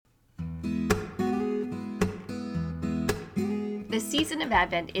The season of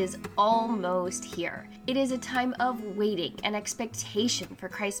Advent is almost here. It is a time of waiting and expectation for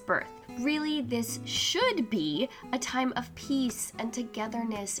Christ's birth. Really, this should be a time of peace and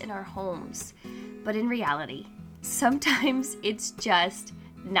togetherness in our homes. But in reality, sometimes it's just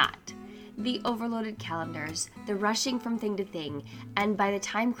not. The overloaded calendars, the rushing from thing to thing, and by the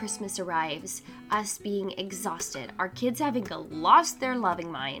time Christmas arrives, us being exhausted, our kids having lost their loving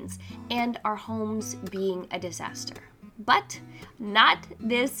minds, and our homes being a disaster. But not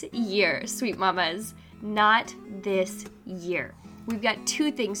this year, sweet mamas. Not this year. We've got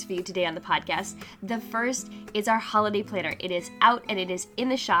two things for you today on the podcast. The first is our holiday planner. It is out and it is in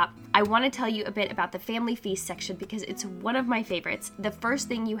the shop. I want to tell you a bit about the family feast section because it's one of my favorites. The first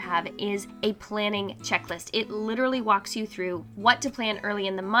thing you have is a planning checklist. It literally walks you through what to plan early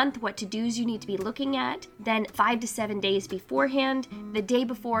in the month, what to-dos you need to be looking at, then 5 to 7 days beforehand, the day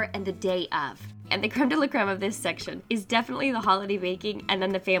before, and the day of. And the creme de la creme of this section is definitely the holiday baking and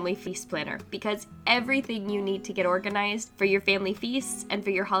then the family feast planner, because everything you need to get organized for your family feasts and for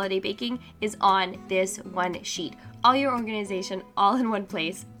your holiday baking is on this one sheet. All your organization all in one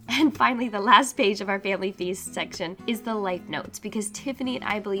place. And finally, the last page of our family feast section is the life notes, because Tiffany and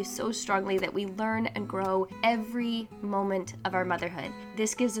I believe so strongly that we learn and grow every moment of our motherhood.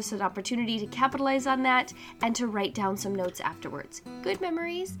 This gives us an opportunity to capitalize on that and to write down some notes afterwards. Good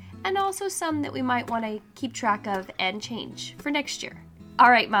memories, and also some that we might want to keep track of and change for next year. All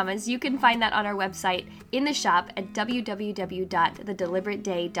right, mamas, you can find that on our website in the shop at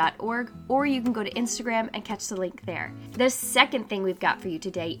www.thedeliberatedday.org, or you can go to Instagram and catch the link there. The second thing we've got for you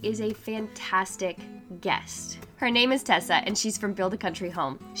today is a fantastic guest. Her name is Tessa, and she's from Build a Country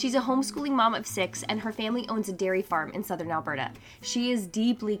Home. She's a homeschooling mom of 6, and her family owns a dairy farm in southern Alberta. She is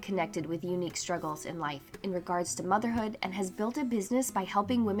deeply connected with unique struggles in life in regards to motherhood and has built a business by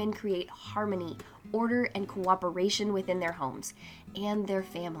helping women create harmony, order, and cooperation within their homes and their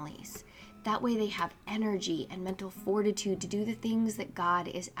families. That way they have energy and mental fortitude to do the things that God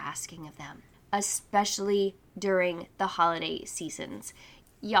is asking of them, especially during the holiday seasons.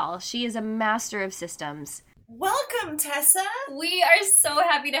 Y'all, she is a master of systems. Welcome, Tessa. We are so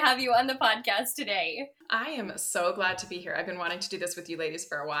happy to have you on the podcast today. I am so glad to be here. I've been wanting to do this with you ladies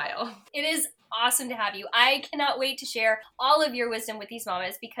for a while. It is awesome to have you. I cannot wait to share all of your wisdom with these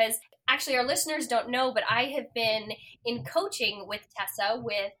mamas, because actually our listeners don't know, but I have been in coaching with Tessa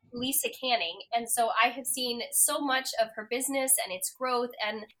with Lisa Canning. And so I have seen so much of her business and its growth.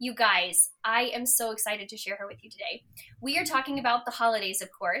 And you guys, I am so excited to share her with you today. We are talking about the holidays, of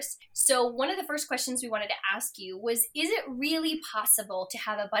course. So one of the first questions we wanted to ask you was, is it really possible to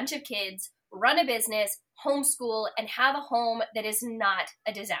have a bunch of kids, run a business, homeschool, and have a home that is not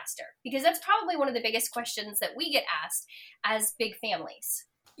a disaster? Because that's probably one of the biggest questions that we get asked as big families.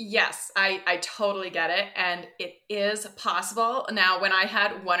 Yes, I totally get it. And it is possible. Now, when I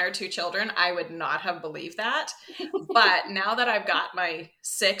had 1 or 2 children, I would not have believed that. But now that I've got my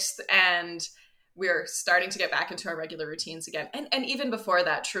 6th and we're starting to get back into our regular routines again. And even before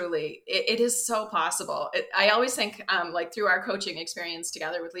that, truly, it is so possible. I always think, like through our coaching experience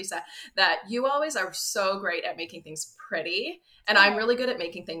together with Lisa, that you always are so great at making things pretty. And I'm really good at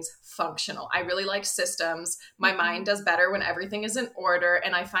making things functional. I really like systems. My mind does better when everything is in order.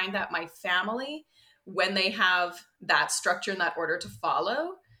 And I find that my family, when they have that structure and that order to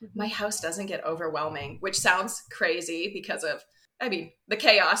follow, my house doesn't get overwhelming, which sounds crazy because of, the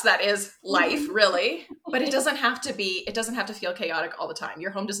chaos that is life, really, but it doesn't have to feel chaotic all the time. Your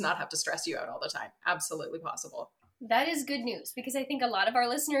home does not have to stress you out all the time. Absolutely possible. That is good news, because I think a lot of our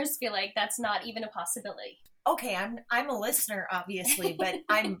listeners feel like that's not even a possibility. Okay, I'm a listener, obviously, but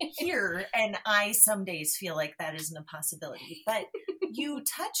I'm here, and I some days feel like that isn't a possibility. But you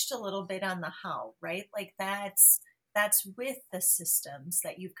touched a little bit on the how, right? Like that's with the systems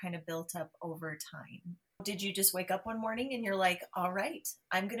that you've kind of built up over time. Did you just wake up one morning and you're like, all right,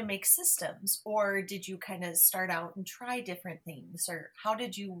 I'm going to make systems? Or did you kind of start out and try different things? Or how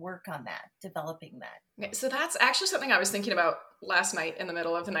did you work on that, developing that? Okay, so that's actually something I was thinking about last night in the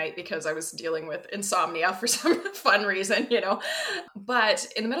middle of the night, because I was dealing with insomnia for some fun reason, But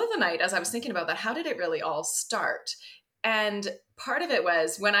in the middle of the night, as I was thinking about that, how did it really all start? And part of it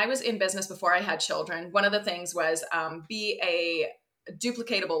was when I was in business before I had children, one of the things was be a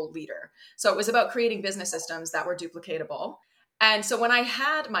duplicatable leader. So it was about creating business systems that were duplicatable. And so when I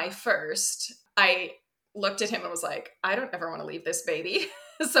had my first, I looked at him and was like, I don't ever want to leave this baby.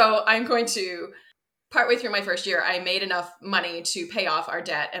 So I'm going to, partway through my first year, I made enough money to pay off our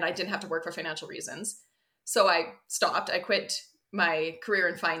debt and I didn't have to work for financial reasons. So I stopped. I quit my career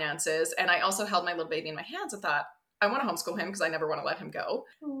in finances, and I also held my little baby in my hands and thought, I want to homeschool him because I never want to let him go.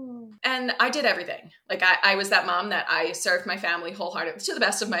 Mm. And I did everything. Like I was that mom that I served my family wholeheartedly to the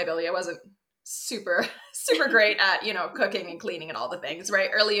best of my ability. I wasn't super great at, cooking and cleaning and all the things, right?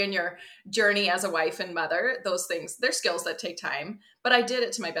 Early in your journey as a wife and mother, those things, they're skills that take time, but I did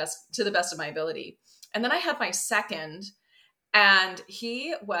it to the best of my ability. And then I had my second, and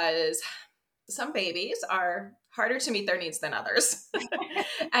some babies are harder to meet their needs than others.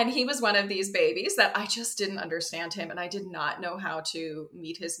 And he was one of these babies that I just didn't understand him, and I did not know how to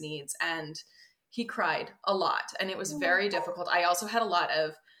meet his needs. And he cried a lot, and it was very difficult. I also had a lot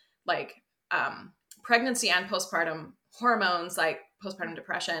of pregnancy and postpartum hormones, like postpartum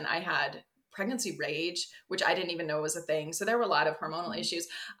depression. I had pregnancy rage, which I didn't even know was a thing. So there were a lot of hormonal issues.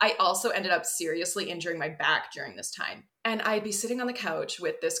 I also ended up seriously injuring my back during this time. And I'd be sitting on the couch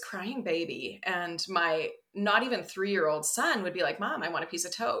with this crying baby, and my not even 3-year-old son would be like, Mom, I want a piece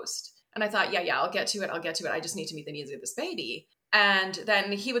of toast. And I thought, yeah, I'll get to it. I just need to meet the needs of this baby. And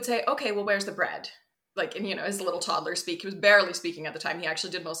then he would say, okay, well, where's the bread? Like, in, his little toddler speak. He was barely speaking at the time. He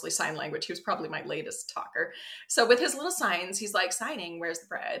actually did mostly sign language. He was probably my latest talker. So with his little signs, he's like signing, where's the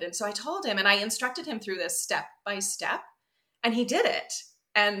bread? And so I told him, and I instructed him through this step by step, and he did it.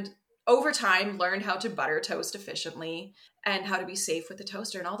 And over time, learned how to butter toast efficiently and how to be safe with the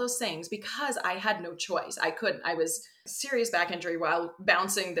toaster and all those things, because I had no choice. I couldn't. I was serious back injury while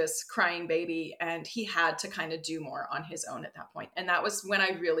bouncing this crying baby, and he had to kind of do more on his own at that point. And that was when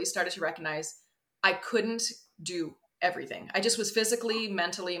I really started to recognize I couldn't do everything. I just was physically,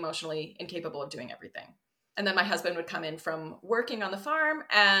 mentally, emotionally incapable of doing everything. And then my husband would come in from working on the farm,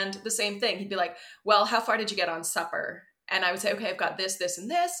 and the same thing. He'd be like, well, how far did you get on supper? And I would say, okay, I've got this, this, and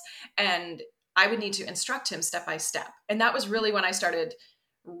this. And I would need to instruct him step by step. And that was really when I started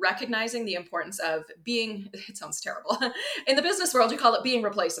recognizing the importance of being, it sounds terrible. In the business world, you call it being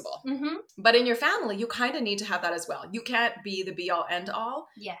replaceable. Mm-hmm. But in your family, you kind of need to have that as well. You can't be the be all end all.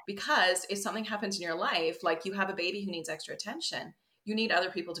 Yeah. Because if something happens in your life, like you have a baby who needs extra attention, you need other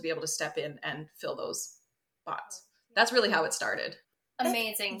people to be able to step in and fill those spots. That's really how it started.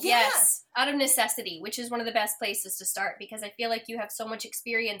 Amazing. Yes. Out of necessity, which is one of the best places to start, because I feel like you have so much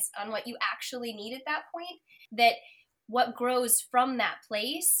experience on what you actually need at that point, that what grows from that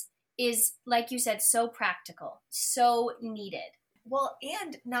place is, like you said, so practical, so needed. Well,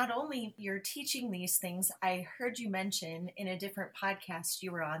 and not only you're teaching these things, I heard you mention in a different podcast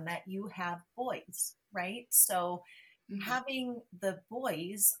you were on that you have boys, right? So having the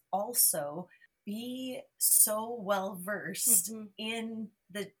boys also be so well versed in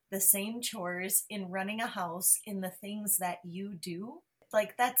the same chores, in running a house, in the things that you do.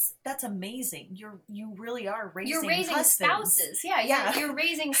 Like that's amazing. You really are raising husbands. Spouses. Yeah. You're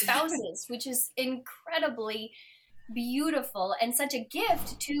raising spouses, which is incredibly beautiful and such a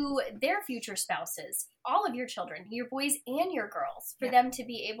gift to their future spouses, all of your children, your boys and your girls, for them to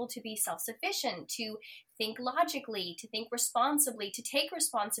be able to be self-sufficient, to think logically, to think responsibly, to take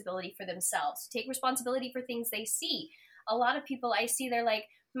responsibility for themselves, to take responsibility for things they see. A lot of people I see, they're like,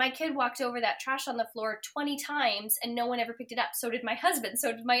 my kid walked over that trash on the floor 20 times and no one ever picked it up. So did my husband.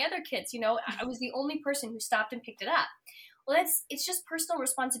 So did my other kids. I was the only person who stopped and picked it up. Well, it's just personal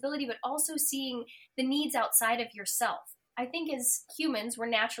responsibility, but also seeing the needs outside of yourself. I think as humans, we're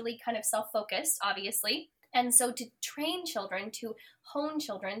naturally kind of self-focused, obviously. And so to train children, to hone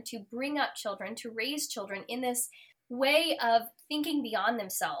children, to bring up children, to raise children in this way of thinking beyond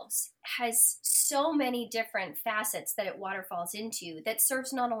themselves has so many different facets that it waterfalls into that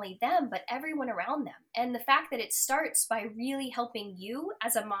serves not only them, but everyone around them. And the fact that it starts by really helping you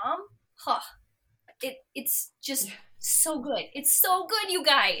as a mom, it's just so good. It's so good, you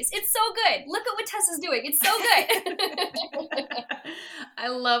guys. It's so good. Look at what Tessa's doing. It's so good. I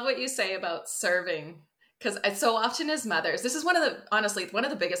love what you say about serving, because so often as mothers, this is honestly, one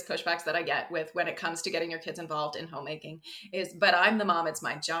of the biggest pushbacks that I get when it comes to getting your kids involved in homemaking is, but I'm the mom, it's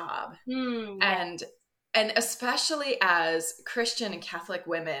my job. And especially as Christian and Catholic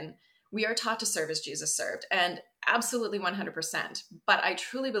women, we are taught to serve as Jesus served, and absolutely 100%. But I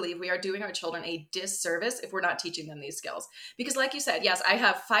truly believe we are doing our children a disservice if we're not teaching them these skills. Because like you said, yes, I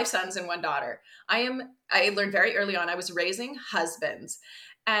have 5 sons and 1 daughter. I learned very early on, I was raising husbands,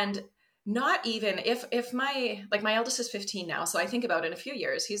 and not even if my eldest is 15 now. So I think about in a few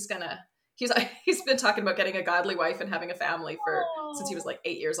years, he's been talking about getting a godly wife and having a family since he was like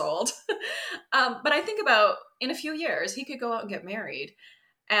 8 years old. But I think about in a few years, he could go out and get married.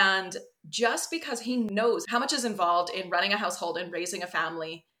 And just because he knows how much is involved in running a household and raising a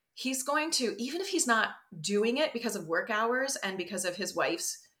family, he's going to, even if he's not doing it because of work hours and because of his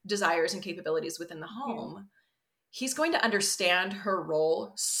wife's desires and capabilities within the home, he's going to understand her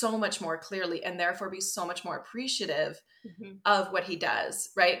role so much more clearly and therefore be so much more appreciative of what he does,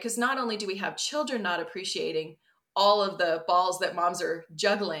 right? Because not only do we have children not appreciating all of the balls that moms are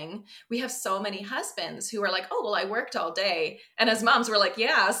juggling, we have so many husbands who are like, oh, well, I worked all day. And as moms, we're like,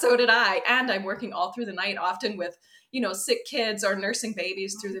 yeah, so did I. And I'm working all through the night, often with, sick kids or nursing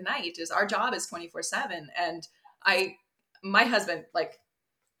babies through the night. Our job is 24/7. And my husband,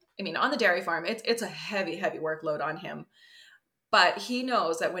 on the dairy farm, it's a heavy, heavy workload on him. But he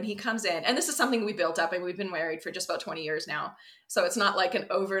knows that when he comes in, and this is something we built up, and we've been married for just about 20 years now. So it's not like an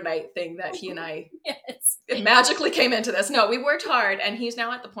overnight thing that he and I it magically came into this. No, we worked hard, and he's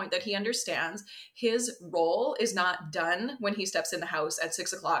now at the point that he understands his role is not done when he steps in the house at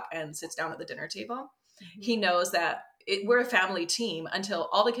 6:00 and sits down at the dinner table. He knows that we're a family team until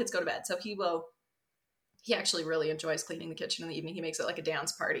all the kids go to bed. So he actually really enjoys cleaning the kitchen in the evening. He makes it like a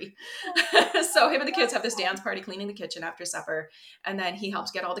dance party. So him and the kids have this dance party cleaning the kitchen after supper. And then he helps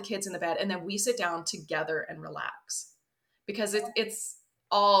get all the kids in the bed. And then we sit down together and relax because it's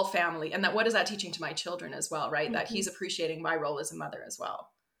all family. And what is that teaching to my children as well, right? That he's appreciating my role as a mother as well.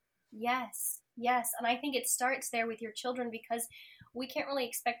 Yes. And I think it starts there with your children, because we can't really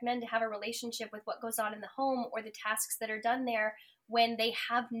expect men to have a relationship with what goes on in the home or the tasks that are done there when they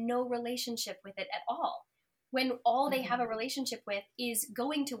have no relationship with it at all. When all they have a relationship with is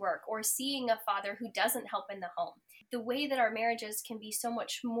going to work or seeing a father who doesn't help in the home. The way that our marriages can be so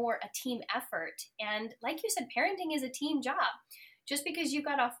much more a team effort. And like you said, parenting is a team job. Just because you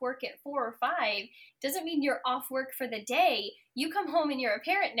got off work at 4 or 5 doesn't mean you're off work for the day. You come home and you're a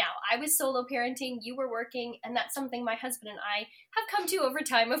parent now. I was solo parenting, you were working, and that's something my husband and I have come to over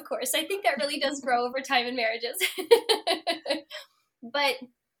time, of course. I think that really does grow over time in marriages. But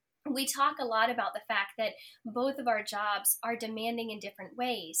we talk a lot about the fact that both of our jobs are demanding in different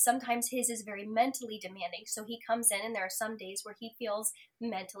ways. Sometimes his is very mentally demanding. So he comes in and there are some days where he feels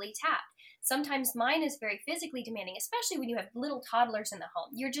mentally tapped. Sometimes mine is very physically demanding, especially when you have little toddlers in the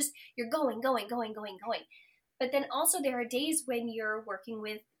home. You're going. But then also there are days when you're working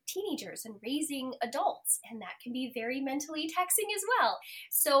with teenagers and raising adults, and that can be very mentally taxing as well.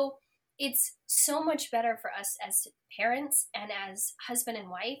 So it's so much better for us as parents and as husband and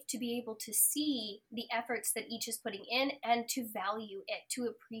wife to be able to see the efforts that each is putting in and to value it, to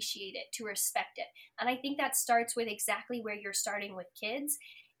appreciate it, to respect it. And I think that starts with exactly where you're starting with kids,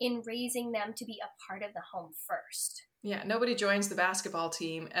 in raising them to be a part of the home first. Yeah, nobody joins the basketball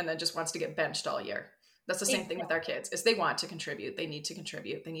team and then just wants to get benched all year. That's the same thing with our kids, is they want to contribute. They need to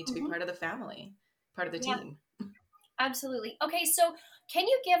contribute. They need to be part of the family, part of the team. Absolutely. Okay, so can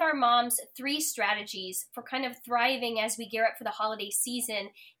you give our moms 3 strategies for kind of thriving as we gear up for the holiday season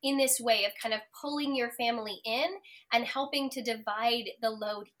in this way of kind of pulling your family in and helping to divide the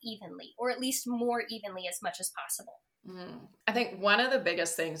load evenly, or at least more evenly as much as possible? I think one of the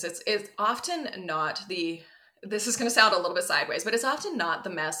biggest things, it's often not this is going to sound a little bit sideways, but it's often not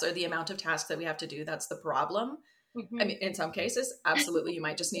the mess or the amount of tasks that we have to do that's the problem. I mean, in some cases, absolutely, you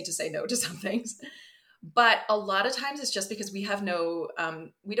might just need to say no to some things. But a lot of times it's just because we have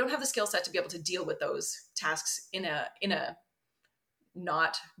we don't have the skill set to be able to deal with those tasks in a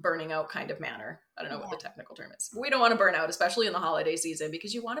not burning out kind of manner. I don't know what the technical term is. We don't want to burn out, especially in the holiday season,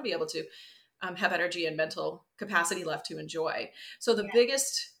 because you want to be able to have energy and mental capacity left to enjoy. So the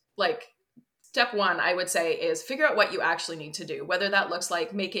biggest, step 1, I would say, is figure out what you actually need to do, whether that looks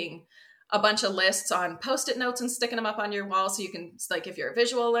like making a bunch of lists on Post-it notes and sticking them up on your wall so you can, if you're a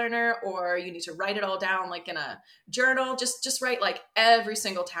visual learner, or you need to write it all down in a journal, just write every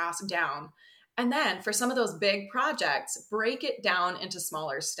single task down. And then for some of those big projects, break it down into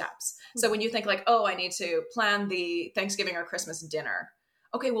smaller steps. So when you think I need to plan the Thanksgiving or Christmas dinner.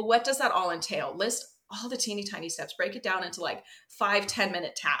 Okay, well, what does that all entail? List all the teeny tiny steps, break it down into 5-10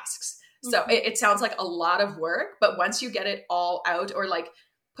 minute tasks. So it sounds like a lot of work, but once you get it all out, or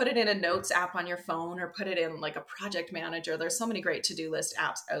put it in a notes app on your phone, or put it in a project manager. There's so many great to-do list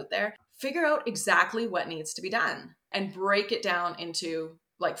apps out there. Figure out exactly what needs to be done and break it down into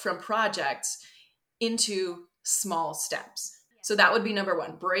from projects into small steps. So that would be number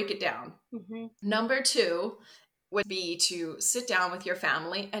 1, break it down. Number 2 would be to sit down with your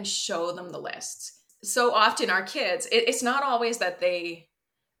family and show them the lists. So often our kids, it's not always that they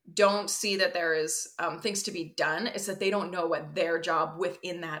don't see that there is things to be done. It's that they don't know what their job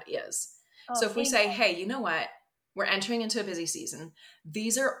within that is. So if we say, hey, you know what? We're entering into a busy season.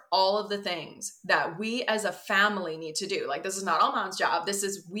 These are all of the things that we as a family need to do. This is not all mom's job. This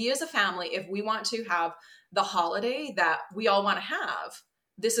is we as a family. If we want to have the holiday that we all want to have,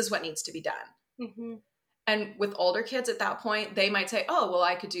 this is what needs to be done. And with older kids at that point, they might say, oh, well,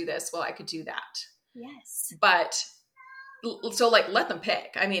 I could do this. Well, I could do that. Yes. But so like let them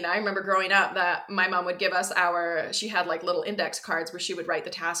pick. I mean, I remember growing up that my mom would give us she had like little index cards where she would write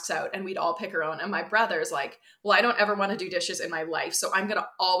the tasks out and we'd all pick our own. And my brother's like, well, I don't ever want to do dishes in my life, so I'm going to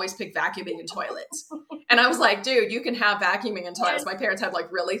always pick vacuuming and toilets. And I was like, dude, you can have vacuuming and toilets. My parents had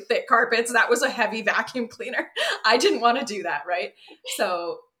like really thick carpets. That was a heavy vacuum cleaner. I didn't want to do that, right?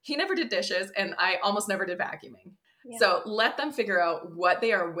 So he never did dishes and I almost never did vacuuming. Yeah. So let them figure out what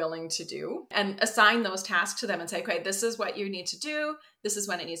they are willing to do and assign those tasks to them and say, okay, this is what you need to do. This is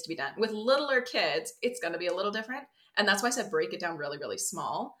when it needs to be done. With littler kids, it's going to be a little different. And that's why I said break it down really, really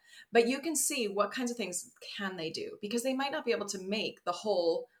small. But you can see what kinds of things can they do, because they might not be able to make the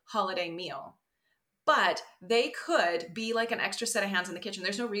whole holiday meal, but they could be like an extra set of hands in the kitchen.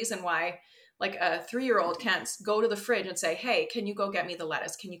 There's no reason why like a 3-year-old can't go to the fridge and say, hey, can you go get me the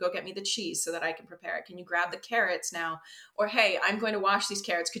lettuce? Can you go get me the cheese so that I can prepare it? Can you grab the carrots now? Or, hey, I'm going to wash these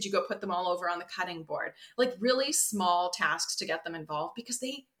carrots. Could you go put them all over on the cutting board? Like really small tasks to get them involved because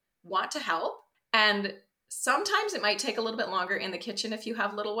they want to help. And sometimes it might take a little bit longer in the kitchen if you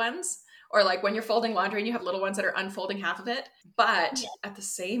have little ones, or like when you're folding laundry and you have little ones that are unfolding half of it. But at the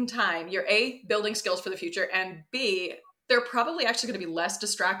same time, you're A, building skills for the future, and B, they're probably actually going to be less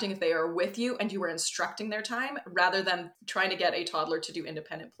distracting if they are with you and you are instructing their time rather than trying to get a toddler to do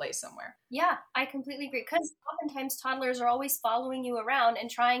independent play somewhere. Yeah, I completely agree. Because oftentimes toddlers are always following you around and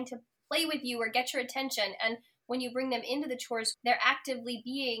trying to play with you or get your attention. And when you bring them into the chores, they're actively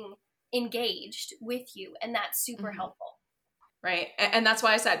being engaged with you. And that's super helpful. Right. And that's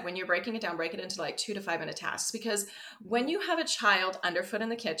why I said, when you're breaking it down, break it into like 2 to 5 minute tasks, because when you have a child underfoot in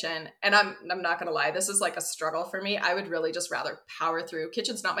the kitchen, and I'm not going to lie, this is like a struggle for me. I would really just rather power through.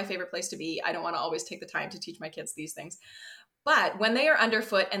 Kitchen's not my favorite place to be. I don't want to always take the time to teach my kids these things. But when they are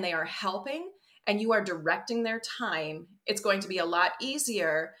underfoot and they are helping and you are directing their time, it's going to be a lot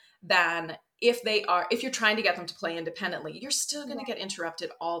easier than if you're trying to get them to play independently. You're still going to get interrupted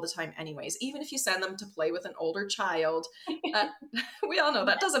all the time anyways. Even if you send them to play with an older child, we all know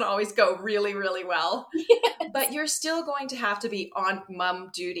that doesn't always go really, really well. Yes. But you're still going to have to be on mom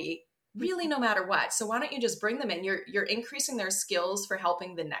duty really no matter what. So why don't you just bring them in? You're increasing their skills for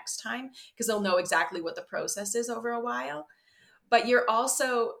helping the next time because they'll know exactly what the process is over a while. But you're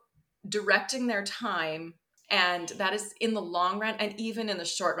also directing their time. And that is in the long run, and even in the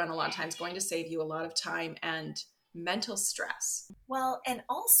short run, a lot of times going to save you a lot of time and mental stress. Well, and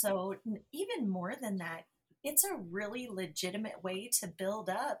also, even more than that, it's a really legitimate way to build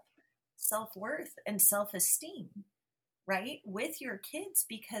up self-worth and self-esteem, right? With your kids,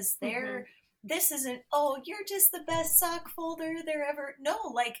 because this isn't, oh, you're just the best sock folder there ever. No,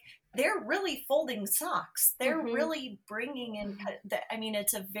 like they're really folding socks. They're really bringing in,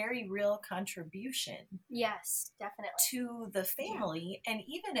 it's a very real contribution. Yes, definitely. To the family. Yeah. And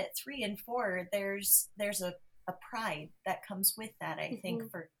even at 3 and 4, there's a pride that comes with that, I think,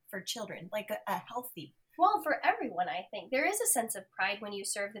 for children, like a healthy. Well, for everyone, I think. There is a sense of pride when you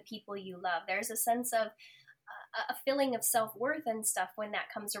serve the people you love. There's a sense of a feeling of self-worth and stuff when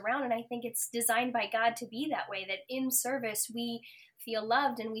that comes around. And I think it's designed by God to be that way, that in service we feel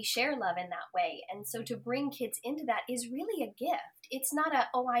loved and we share love in that way. And so to bring kids into that is really a gift. It's not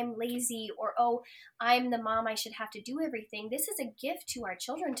I'm lazy or, I'm the mom, I should have to do everything. This is a gift to our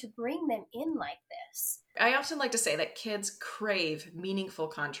children to bring them in like this. I often like to say that kids crave meaningful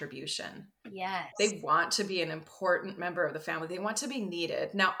contribution. Yes. They want to be an important member of the family. They want to be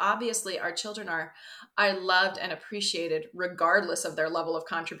needed. Now, obviously, our children are loved and appreciated regardless of their level of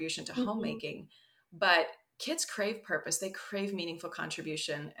contribution to homemaking. But kids crave purpose. They crave meaningful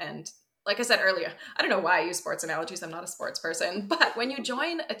contribution. And like I said earlier, I don't know why I use sports analogies. I'm not a sports person. But when you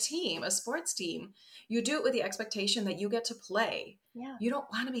join a team, a sports team, you do it with the expectation that you get to play. Yeah. You don't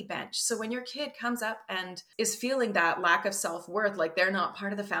want to be benched. So when your kid comes up and is feeling that lack of self-worth, like they're not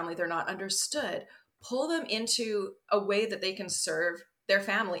part of the family, they're not understood, pull them into a way that they can serve their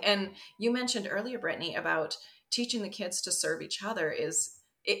family. And you mentioned earlier, Brittany, about teaching the kids to serve each other is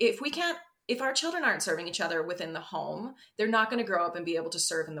if our children aren't serving each other within the home, they're not going to grow up and be able to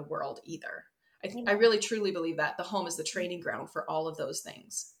serve in the world either. I really truly believe that the home is the training ground for all of those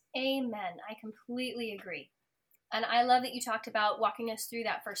things. Amen. I completely agree. And I love that you talked about walking us through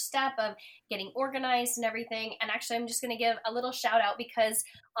that first step of getting organized and everything. And actually, I'm just going to give a little shout out because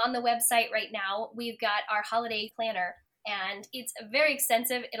on the website right now, we've got our holiday planner. And it's very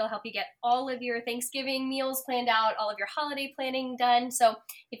extensive. It'll help you get all of your Thanksgiving meals planned out, all of your holiday planning done. So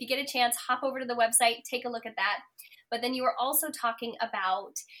if you get a chance, hop over to the website, take a look at that. But then you were also talking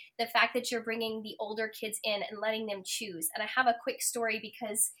about the fact that you're bringing the older kids in and letting them choose. And I have a quick story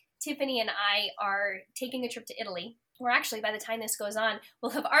because Tiffany and I are taking a trip to Italy or actually by the time this goes on, will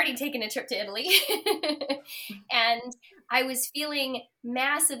have already taken a trip to Italy. And I was feeling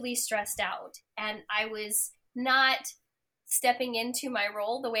massively stressed out, and I was not stepping into my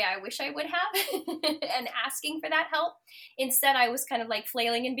role the way I wish I would have and asking for that help. Instead, I was kind of like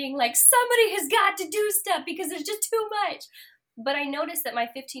flailing and being like, somebody has got to do stuff because there's just too much. But I noticed that my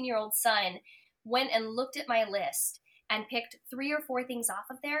 15-year-old son went and looked at my list and picked 3 or 4 things off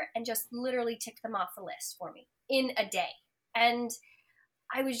of there and just literally ticked them off the list for me in a day. And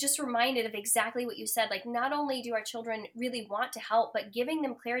I was just reminded of exactly what you said. Like, not only do our children really want to help, but giving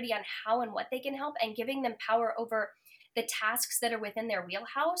them clarity on how and what they can help and giving them power over the tasks that are within their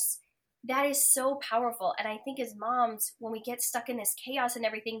wheelhouse, that is so powerful. And I think as moms, when we get stuck in this chaos and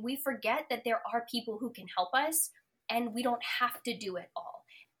everything, we forget that there are people who can help us and we don't have to do it all.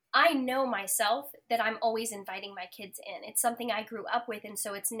 I know myself that I'm always inviting my kids in. It's something I grew up with, and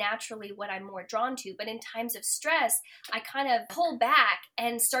so it's naturally what I'm more drawn to. But in times of stress, I kind of pull back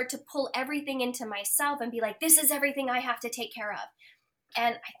and start to pull everything into myself and be like, this is everything I have to take care of.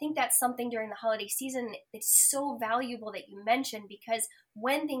 And I think that's something during the holiday season that's so valuable that you mentioned, because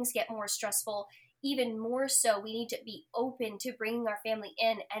when things get more stressful, even more so, we need to be open to bringing our family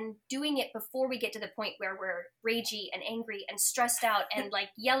in and doing it before we get to the point where we're ragey and angry and stressed out and like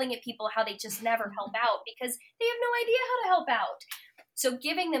yelling at people how they just never help out because they have no idea how to help out. So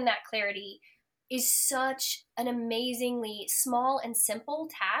giving them that clarity is such an amazingly small and simple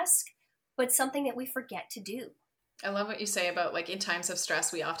task, but something that we forget to do. I love what you say about like in times of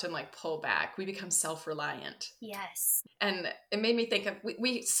stress, we often like pull back. We become self-reliant. Yes. And it made me think of,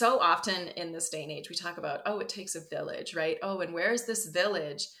 we so often in this day and age, we talk about, oh, it takes a village, right? Oh, and where is this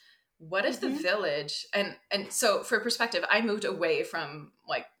village? What if the village, and so for perspective, I moved away from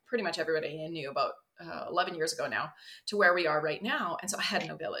like pretty much everybody I knew about 11 years ago now to where we are right now. And so I had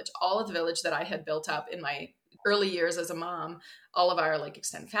no village. All of the village that I had built up in my early years as a mom, all of our like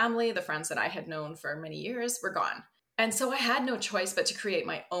extended family, the friends that I had known for many years were gone. And so I had no choice but to create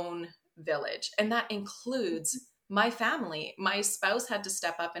my own village. And that includes my family. My spouse had to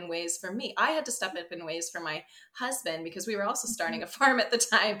step up in ways for me. I had to step up in ways for my husband because we were also starting a farm at the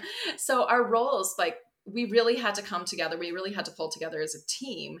time. So our roles, like we really had to come together. We really had to pull together as a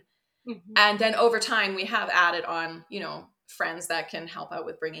team. Mm-hmm. And then over time, we have added on, you know, friends that can help out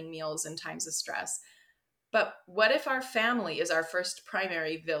with bringing meals in times of stress. But what if our family is our first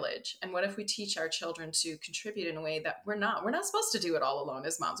primary village? And what if we teach our children to contribute in a way that we're not supposed to do it all alone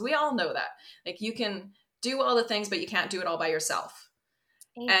as moms. We all know that. Like you can do all the things, but you can't do it all by yourself.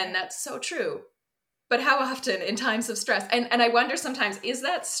 Amen. And that's so true. But how often in times of stress? And I wonder sometimes, is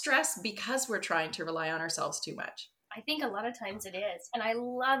that stress because we're trying to rely on ourselves too much? I think a lot of times it is. And I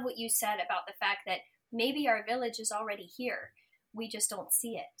love what you said about the fact that maybe our village is already here. We just don't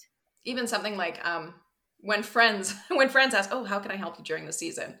see it. Even something like, when friends ask, oh, how can I help you during the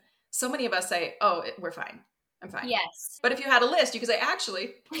season? So many of us say, oh, we're fine. I'm fine. Yes. But if you had a list, you could say,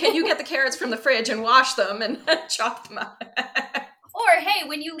 actually, can you get the carrots from the fridge and wash them and chop them up? Or, hey,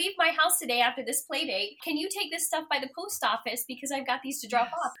 when you leave my house today after this play date, can you take this stuff by the post office because I've got these to drop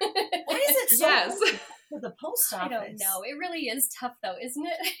off? Why is it so yes. for the post office? I don't know. It really is tough though, isn't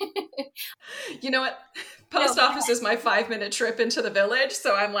it? You know what? Post office is my 5-minute trip into the village.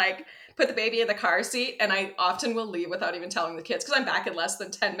 So I'm like, put the baby in the car seat, and I often will leave without even telling the kids because I'm back in less than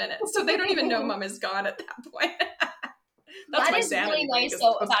 10 minutes. So they don't even know mom is gone at that point. That is really nice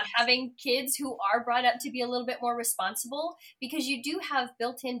though about having kids who are brought up to be a little bit more responsible, because you do have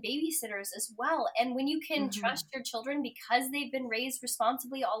built-in babysitters as well. And when you can trust your children because they've been raised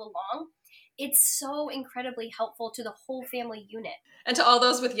responsibly all along, it's so incredibly helpful to the whole family unit. And to all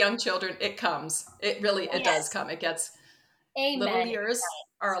those with young children, it comes. It really, it does come. It gets, Amen. Little years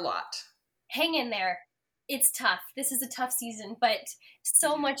are a lot. Hang in there. It's tough. This is a tough season, but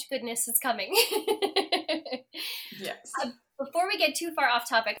so much goodness is coming. Yes. Before we get too far off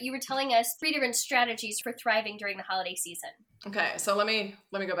topic, you were telling us 3 different strategies for thriving during the holiday season. Okay, so let me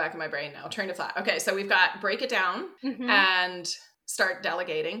go back in my brain now. Turn to flat. Okay, so we've got break it down and start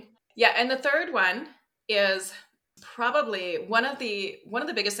delegating. Yeah, and the third one is probably one of the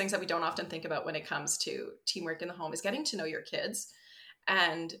biggest things that we don't often think about when it comes to teamwork in the home is getting to know your kids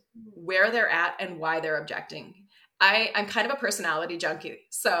and where they're at and why they're objecting. I'm kind of a personality junkie.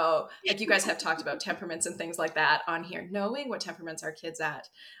 So like you guys have talked about temperaments and things like that on here, knowing what temperaments our kids at.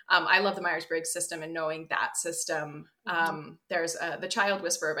 I love the Myers-Briggs system and knowing that system. There's The Child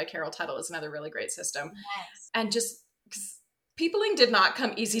Whisperer by Carol Tuttle is another really great system. Yes. And just peopling did not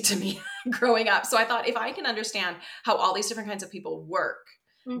come easy to me growing up. So I thought if I can understand how all these different kinds of people work,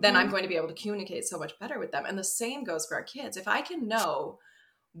 then I'm going to be able to communicate so much better with them. And the same goes for our kids. If I can know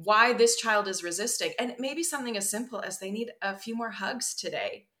why this child is resisting. And it may be something as simple as they need a few more hugs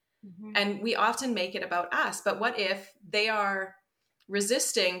today. Mm-hmm. And we often make it about us. But what if they are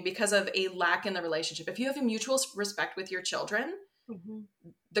resisting because of a lack in the relationship? If you have a mutual respect with your children, Mm-hmm.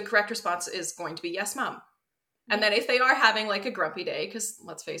 the correct response is going to be yes, mom. And then if they are having like a grumpy day, because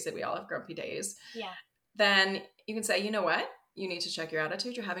let's face it, we all have grumpy days. Yeah. Then you can say, you know what? You need to check your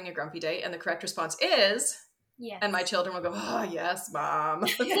attitude. You're having a grumpy day. And the correct response is, Yes. and my children will go, oh, yes, mom.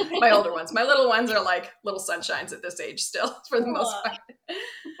 My older ones. My little ones are like little sunshines at this age still, for the most part.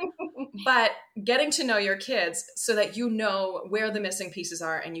 But getting to know your kids so that you know where the missing pieces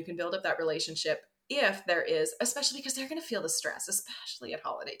are and you can build up that relationship if there is, especially because they're going to feel the stress, especially at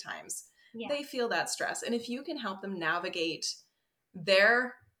holiday times. Yeah. They feel that stress. And if you can help them navigate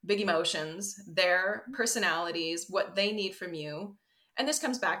their big emotions, their personalities, what they need from you. And this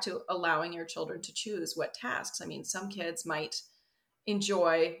comes back to allowing your children to choose what tasks. I mean, some kids might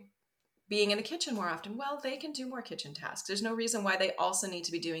enjoy being in the kitchen more often. Well, they can do more kitchen tasks. There's no reason why they also need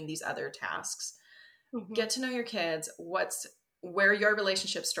to be doing these other tasks. Mm-hmm. Get to know your kids, where your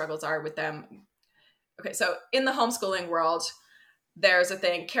relationship struggles are with them. Okay, so in the homeschooling world, there's a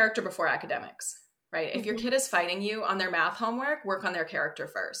thing, character before academics, right? If your kid is fighting you on their math homework, work on their character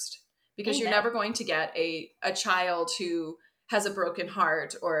first, because you're never going to get a child who has a broken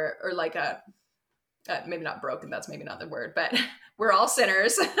heart or like maybe not broken, that's maybe not the word, but we're all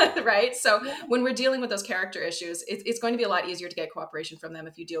sinners, right? So when we're dealing with those character issues, it's going to be a lot easier to get cooperation from them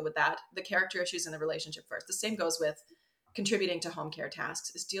if you deal with the character issues in the relationship first. The same goes with contributing to home care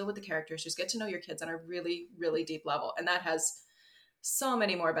tasks, is deal with the character issues, get to know your kids on a really, really deep level. And that has so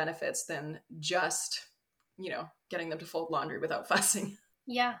many more benefits than just, getting them to fold laundry without fussing.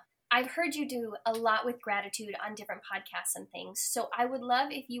 Yeah. I've heard you do a lot with gratitude on different podcasts and things. So I would love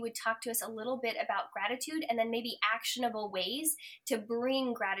if you would talk to us a little bit about gratitude and then maybe actionable ways to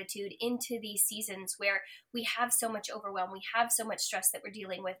bring gratitude into these seasons where we have so much overwhelm, we have so much stress that we're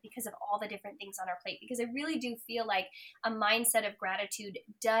dealing with because of all the different things on our plate. Because I really do feel like a mindset of gratitude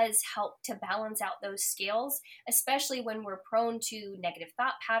does help to balance out those scales, especially when we're prone to negative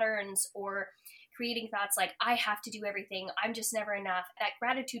thought patterns or creating thoughts like, I have to do everything, I'm just never enough. That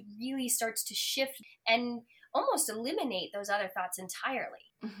gratitude really starts to shift and almost eliminate those other thoughts entirely.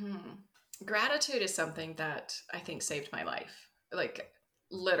 Mm-hmm. Gratitude is something that I think saved my life. Like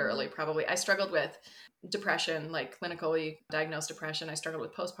literally, probably. I struggled with depression, like clinically diagnosed depression. I struggled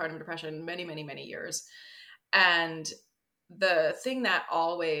with postpartum depression many, many, many years. And the thing that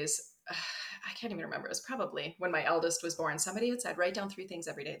always, I can't even remember, it was probably when my eldest was born, somebody had said, write down 3 things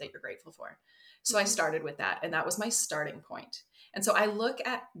every day that you're grateful for. So I started with that, and that was my starting point. And so I look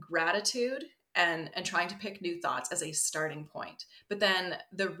at gratitude and trying to pick new thoughts as a starting point. But then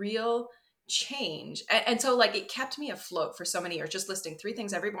the real change, and so like it kept me afloat for so many years, just listing 3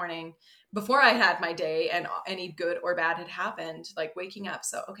 things every morning before I had my day and any good or bad had happened, like waking up.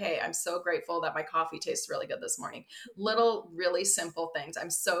 So, okay, I'm so grateful that my coffee tastes really good this morning. Little, really simple things.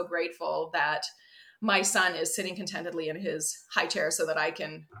 I'm so grateful that my son is sitting contentedly in his high chair so that I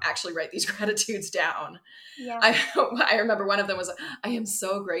can actually write these gratitudes down. Yeah. I remember one of them was, I am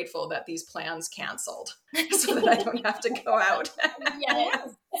so grateful that these plans canceled so that I don't have to go out.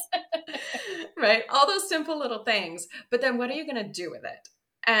 Yes. Right? All those simple little things. But then what are you going to do with it?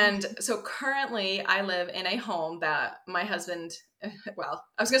 And so currently I live in a home that my husband, well,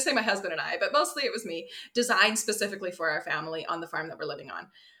 I was going to say my husband and I, but mostly it was me, designed specifically for our family on the farm that we're living on.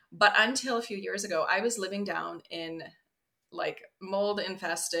 But until a few years ago, I was living down in like mold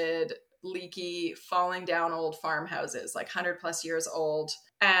infested, leaky, falling down old farmhouses, like 100 plus years old.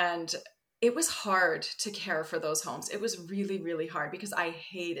 And it was hard to care for those homes. It was really, really hard because I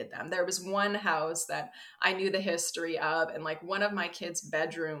hated them. There was one house that I knew the history of, and like one of my kids'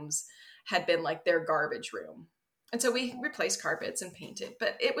 bedrooms had been like their garbage room. And so we replaced carpets and painted,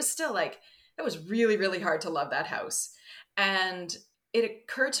 but it was still like, it was really, really hard to love that house. And it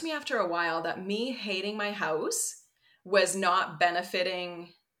occurred to me after a while that me hating my house was not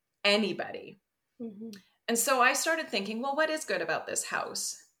benefiting anybody. Mm-hmm. And so I started thinking, well, what is good about this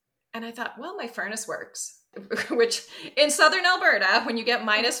house? And I thought, well, my furnace works, which in Southern Alberta, when you get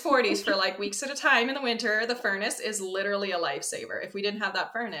minus 40s for like weeks at a time in the winter, the furnace is literally a lifesaver. If we didn't have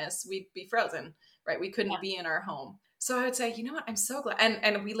that furnace, we'd be frozen, right? We couldn't be in our home. So I would say, you know what? I'm so glad.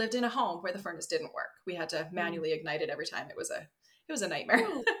 And we lived in a home where the furnace didn't work. We had to manually ignite it every time. It was a nightmare.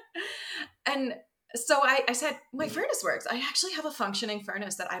 And so I said, my furnace works. I actually have a functioning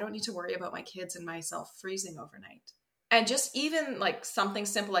furnace that I don't need to worry about my kids and myself freezing overnight. And just even like something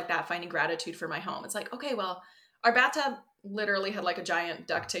simple like that, finding gratitude for my home. It's like, okay, well, our bathtub literally had like a giant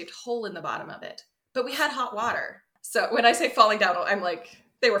duct taped hole in the bottom of it, but we had hot water. So when I say falling down, I'm like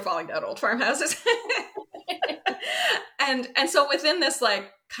they were falling down old farmhouses. And so within this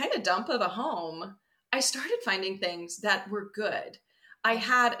like kind of dump of a home, I started finding things that were good. I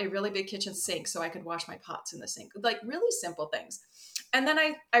had a really big kitchen sink so I could wash my pots in the sink, like really simple things. And then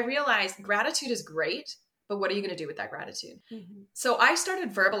I realized gratitude is great, but what are you going to do with that gratitude? Mm-hmm. So I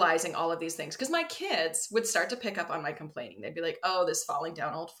started verbalizing all of these things because my kids would start to pick up on my complaining. They'd be like, oh, this falling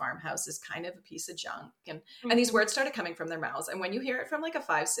down old farmhouse is kind of a piece of junk. And these words started coming from their mouths. And when you hear it from like a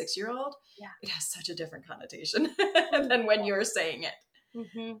 5-6-year-old, it has such a different connotation than when you're saying it.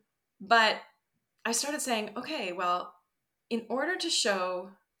 Mm-hmm. But I started saying, okay, well, in order to show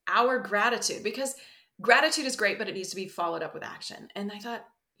our gratitude, because gratitude is great, but it needs to be followed up with action. And I thought,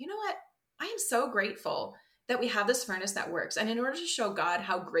 you know what? I am so grateful that we have this furnace that works. And in order to show God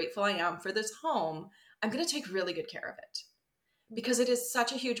how grateful I am for this home, I'm going to take really good care of it because it is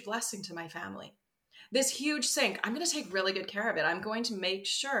such a huge blessing to my family. This huge sink, I'm going to take really good care of it. I'm going to make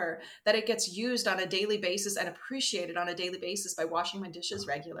sure that it gets used on a daily basis and appreciated on a daily basis by washing my dishes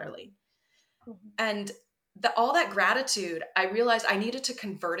regularly. Mm-hmm. And all that gratitude, I realized I needed to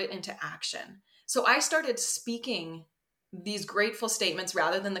convert it into action. So I started speaking these grateful statements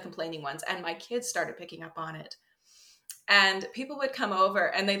rather than the complaining ones. And my kids started picking up on it. And people would come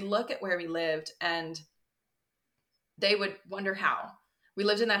over and they'd look at where we lived and they would wonder how. We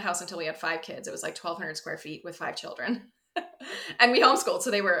lived in that house until we had 5 kids. It was like 1,200 square feet with 5 children. And we homeschooled.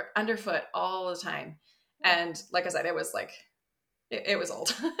 So they were underfoot all the time. And like I said, it was like, it was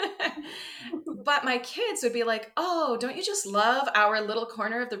old. But my kids would be like, oh, don't you just love our little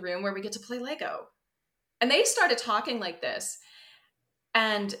corner of the room where we get to play Lego? And they started talking like this.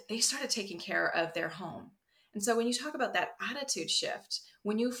 And they started taking care of their home. And so when you talk about that attitude shift,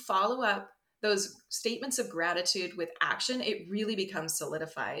 when you follow up those statements of gratitude with action, it really becomes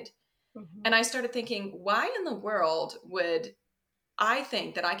solidified. Mm-hmm. And I started thinking, why in the world would I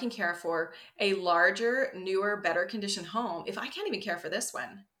think that I can care for a larger, newer, better conditioned home if I can't even care for this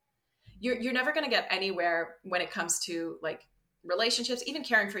one? You're never going to get anywhere when it comes to like relationships, even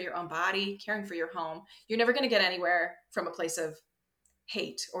caring for your own body, caring for your home. You're never going to get anywhere from a place of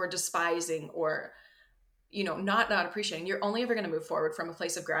hate or despising or, you know, not appreciating. You're only ever going to move forward from a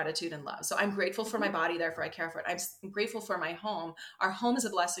place of gratitude and love. So I'm grateful for my body, therefore I care for it. I'm grateful for my home. Our home is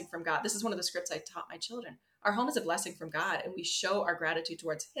a blessing from God. This is one of the scripts I taught my children. Our home is a blessing from God, and we show our gratitude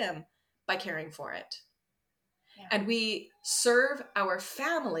towards Him by caring for it. Yeah. And we serve our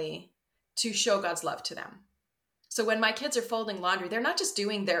family to show God's love to them. So when my kids are folding laundry, they're not just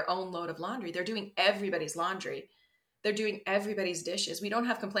doing their own load of laundry. They're doing everybody's laundry. They're doing everybody's dishes. We don't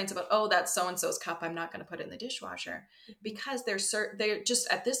have complaints about, oh, that's so-and-so's cup, I'm not going to put it in the dishwasher. Because they're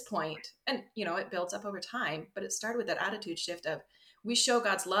just at this point, and you know, it builds up over time, but it started with that attitude shift of we show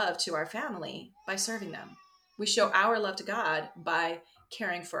God's love to our family by serving them. We show our love to God by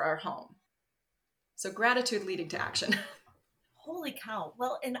caring for our home. So gratitude leading to action. Holy cow.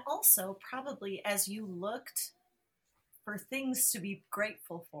 Well, and also probably as you looked for things to be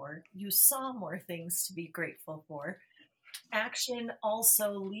grateful for, you saw more things to be grateful for. Action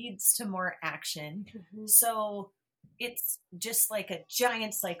also leads to more action. Mm-hmm. So it's just like a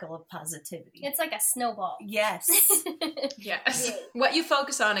giant cycle of positivity. It's like a snowball. Yes. Yes. Yeah. What you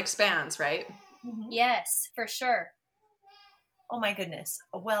focus on expands, right? Mm-hmm. Yes, for sure. Oh my goodness.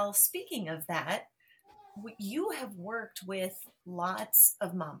 Well, speaking of that, you have worked with lots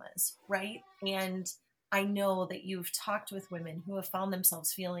of mamas, right? And I know that you've talked with women who have found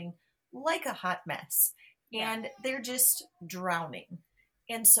themselves feeling like a hot mess and they're just drowning.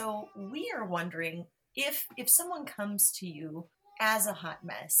 And so we are wondering if someone comes to you as a hot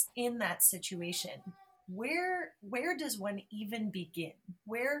mess in that situation, where does one even begin?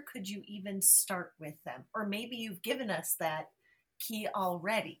 Where could you even start with them? Or maybe you've given us that key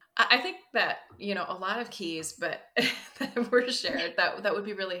already. I think that, you know, a lot of keys, but that were shared, that would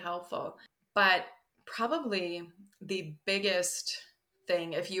be really helpful. But probably the biggest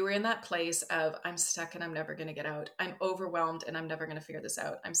thing, if you were in that place of I'm stuck and I'm never going to get out, I'm overwhelmed and I'm never going to figure this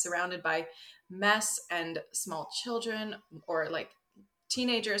out, I'm surrounded by mess and small children or like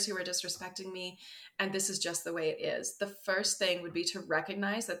teenagers who are disrespecting me, and this is just the way it is, the first thing would be to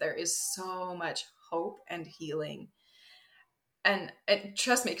recognize that there is so much hope and healing. And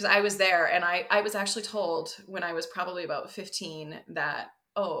trust me, because I was there, and I was actually told when I was probably about 15 that,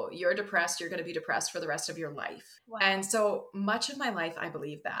 oh, you're depressed, you're going to be depressed for the rest of your life. Wow. And so much of my life, I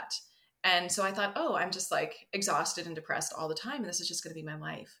believed that. And so I thought, oh, I'm just like exhausted and depressed all the time, and this is just going to be my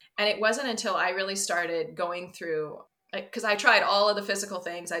life. And it wasn't until I really started going through, because I tried all of the physical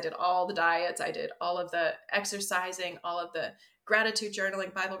things, I did all the diets, I did all of the exercising, all of the gratitude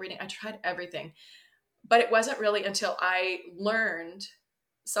journaling, Bible reading, I tried everything. But it wasn't really until I learned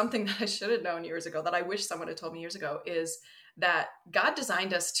something that I should have known years ago, that I wish someone had told me years ago, is that God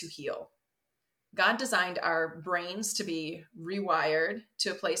designed us to heal. God designed our brains to be rewired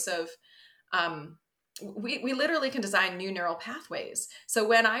to a place of, we literally can design new neural pathways. So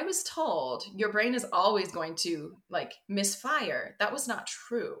when I was told your brain is always going to like misfire, that was not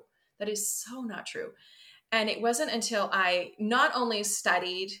true. That is so not true. And it wasn't until I not only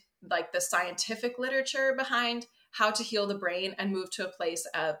studied like the scientific literature behind how to heal the brain and move to a place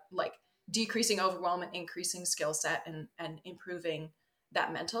of like decreasing overwhelm and increasing skill set and improving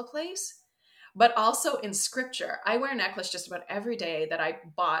that mental place, but also in scripture. I wear a necklace just about every day that I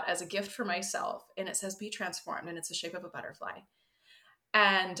bought as a gift for myself. And it says, be transformed. And it's the shape of a butterfly.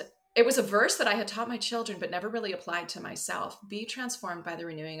 And it was a verse that I had taught my children, but never really applied to myself. Be transformed by the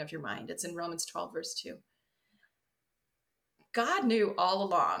renewing of your mind. It's in Romans 12, verse 2. God knew all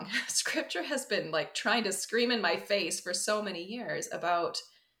along. Scripture has been like trying to scream in my face for so many years about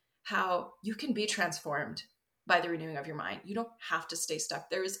how you can be transformed by the renewing of your mind. You don't have to stay stuck.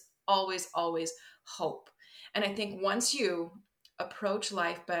 There is always, always hope. And I think once you approach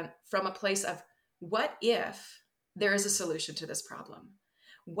life but from a place of, what if there is a solution to this problem?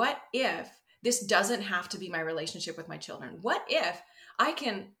 What if this doesn't have to be my relationship with my children? What if I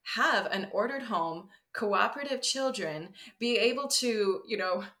can have an ordered home, cooperative children, be able to,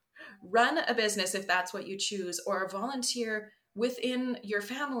 run a business if that's what you choose, or volunteer within your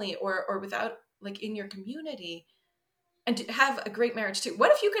family or without like in your community, and have a great marriage too?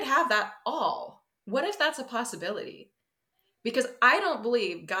 What if you could have that all? What if that's a possibility? Because I don't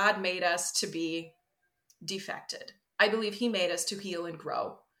believe God made us to be defected. I believe he made us to heal and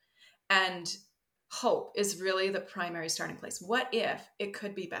grow. And hope is really the primary starting place. What if it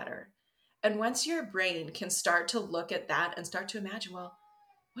could be better? And once your brain can start to look at that and start to imagine, well,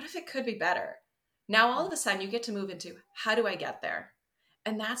 what if it could be better? Now, all of a sudden you get to move into, how do I get there?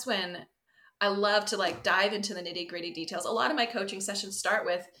 And that's when I love to like dive into the nitty gritty details. A lot of my coaching sessions start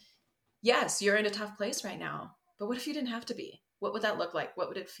with, yes, you're in a tough place right now, but what if you didn't have to be? What would that look like? What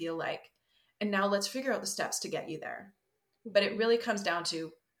would it feel like? And now let's figure out the steps to get you there. But it really comes down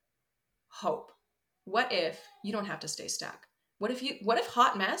to hope. What if you don't have to stay stuck? What if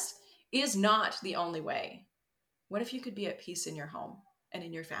hot mess is not the only way? What if you could be at peace in your home and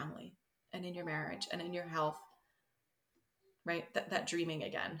in your family and in your marriage and in your health? Right? That dreaming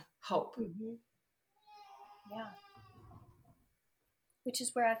again, hope. Mm-hmm. Yeah. Which is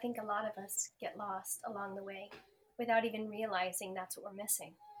where I think a lot of us get lost along the way without even realizing that's what we're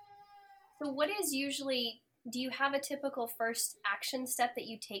missing. So what is usually, do you have a typical first action step that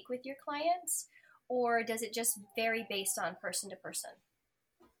you take with your clients, or does it just vary based on person to person?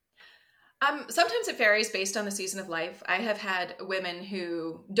 Sometimes it varies based on the season of life. I have had women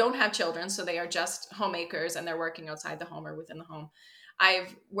who don't have children, so they are just homemakers and they're working outside the home or within the home.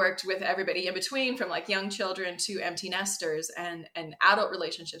 I've worked with everybody in between, from like young children to empty nesters and adult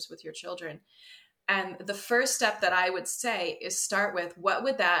relationships with your children. And the first step that I would say is start with, what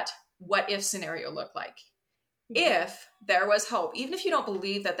would that what if scenario look like? Mm-hmm. If there was hope, even if you don't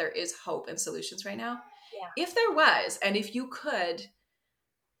believe that there is hope and solutions right now, if there was, and if you could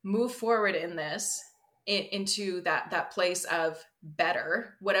move forward in this into that place of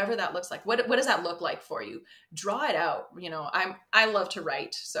better, whatever that looks like. What does that look like for you? Draw it out. I love to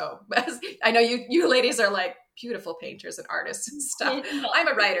write. So I know you ladies are like beautiful painters and artists and stuff. I'm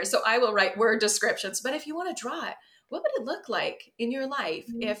a writer, so I will write word descriptions. But if you want to draw it, what would it look like in your life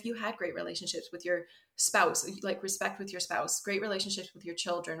if you had great relationships with your spouse, like respect with your spouse, great relationships with your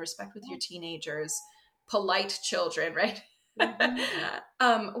children, respect with your teenagers, polite children, right?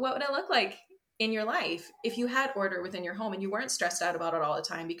 Mm-hmm. What would it look like in your life if you had order within your home and you weren't stressed out about it all the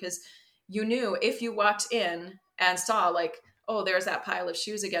time, because you knew if you walked in and saw like, oh, there's that pile of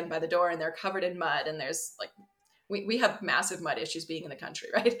shoes again by the door and they're covered in mud, and there's like, we have massive mud issues being in the country,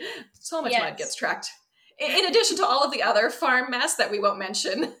 right? So much mud gets tracked in addition to all of the other farm mess that we won't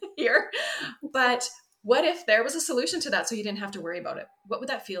mention here. But what if there was a solution to that so you didn't have to worry about it? What would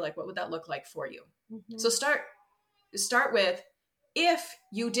that feel like? What would that look like for you? Mm-hmm. So start with, if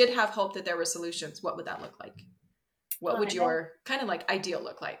you did have hope that there were solutions, what would that look like? What would your kind of like ideal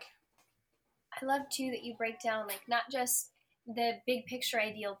look like? I love too that you break down like not just the big picture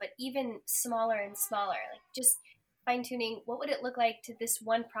ideal, but even smaller and smaller, like just fine tuning. What would it look like to this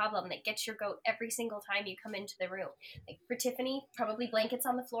one problem that gets your goat every single time you come into the room? Like for Tiffany, probably blankets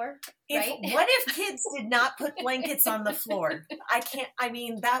on the floor, right? What if kids did not put blankets on the floor?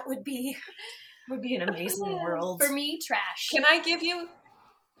 That would be an amazing world. For me, trash. Can I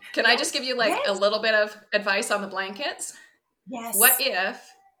just give you like a little bit of advice on the blankets? Yes. What if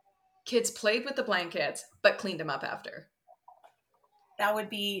kids played with the blankets but cleaned them up after? That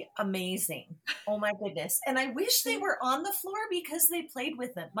would be amazing. Oh my goodness. And I wish they were on the floor because they played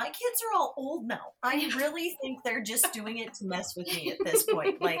with them. My kids are all old now. I really think they're just doing it to mess with me at this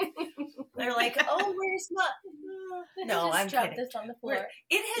point. Like, they're like, oh, where's my... No, I'm kidding. This on the floor.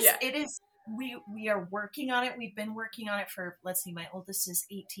 It is, we are working on it. We've been working on it for, let's see, my oldest is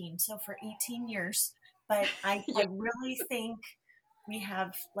 18. So for 18 years. But I really think we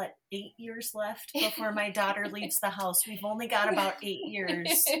have 8 years left before my daughter leaves the house. We've only got about 8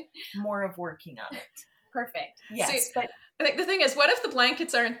 years more of working on it. Perfect. Yes. See, but I think the thing is, what if the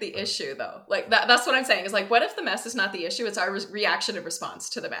blankets aren't the issue though? Like that's what I'm saying is like, what if the mess is not the issue? It's our reaction and response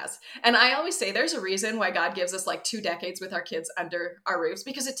to the mess. And I always say there's a reason why God gives us 2 decades with our kids under our roofs,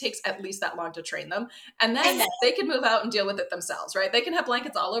 because it takes at least that long to train them. And then they can move out and deal with it themselves, right? They can have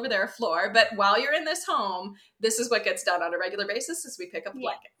blankets all over their floor, but while you're in this home, this is what gets done on a regular basis is we pick up the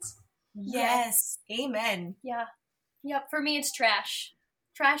blankets. Yes. Amen. Yeah. Yep. For me, it's trash.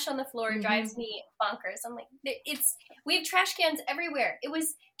 Trash on the floor drives me bonkers. I'm like, we have trash cans everywhere. It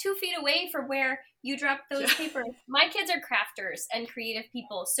was 2 feet away from where you dropped those papers. My kids are crafters and creative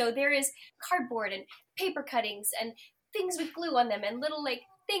people. So there is cardboard and paper cuttings and things with glue on them and little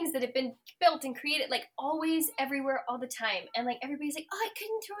things that have been built and created always everywhere all the time. And everybody's like, oh, I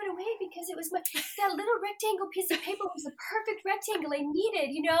couldn't throw it away because it was that little rectangle piece of paper was the perfect rectangle I needed,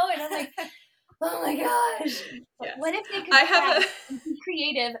 And I'm like, oh my gosh. Yes. What if they could be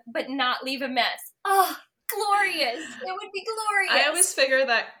creative but not leave a mess? Oh, glorious. It would be glorious. I always figure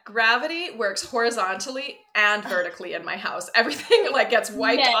that gravity works horizontally and vertically in my house. Everything gets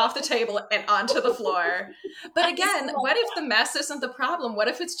wiped off the table and onto the floor. But again, what if the mess isn't the problem? What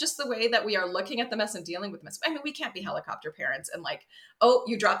if it's just the way that we are looking at the mess and dealing with mess? I mean, we can't be helicopter parents and oh,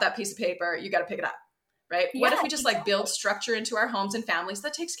 you dropped that piece of paper, you got to pick it up. Right? Yeah, what if we just build structure into our homes and families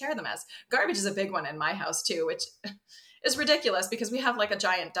that takes care of the mess? Garbage is a big one in my house too, which is ridiculous because we have a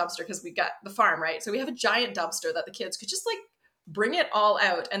giant dumpster because we got the farm, right? So we have a giant dumpster that the kids could just bring it all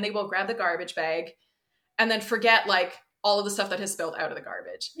out and they will grab the garbage bag and then forget all of the stuff that has spilled out of the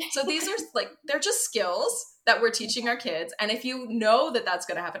garbage. So these are they're just skills that we're teaching our kids. And if you know that that's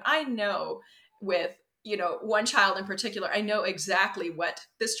going to happen, I know with one child in particular, I know exactly what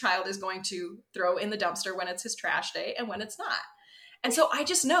this child is going to throw in the dumpster when it's his trash day and when it's not. And so I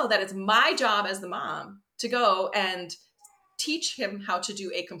just know that it's my job as the mom to go and teach him how to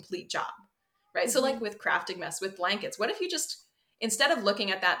do a complete job, right? So with crafting mess, with blankets, what if you just, instead of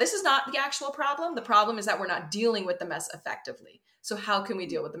looking at that, this is not the actual problem. The problem is that we're not dealing with the mess effectively. So how can we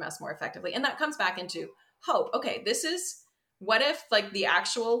deal with the mess more effectively? And that comes back into hope. Okay, what if the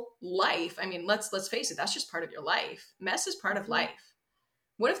actual life, I mean, let's face it, that's just part of your life. Mess is part of life.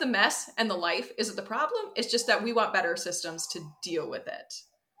 What if the mess and the life isn't the problem? It's just that we want better systems to deal with it.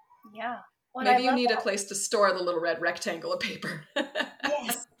 Yeah. Well, maybe you need a place to store the little red rectangle of paper.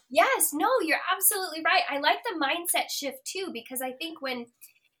 Yes. Yes. No, you're absolutely right. I like the mindset shift too, because I think when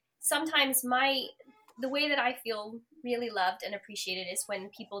sometimes the way that I feel really loved and appreciated is when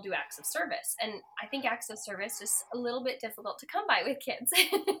people do acts of service. And I think acts of service is a little bit difficult to come by with kids.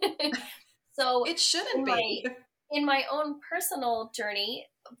 So it shouldn't be. In my own personal journey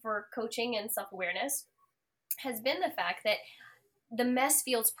for coaching and self-awareness has been the fact that the mess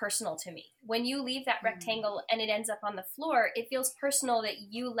feels personal to me. When you leave that rectangle and it ends up on the floor, it feels personal that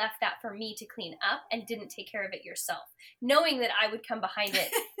you left that for me to clean up and didn't take care of it yourself, knowing that I would come behind it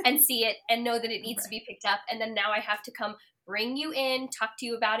and see it and know that it needs to be picked up. And then now I have to come bring you in, talk to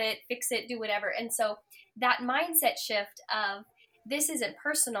you about it, fix it, do whatever. And so that mindset shift of this isn't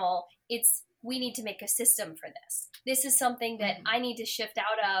personal, it's we need to make a system for this. This is something that I need to shift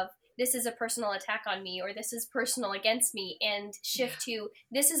out of. This is a personal attack on me, or this is personal against me, and shift to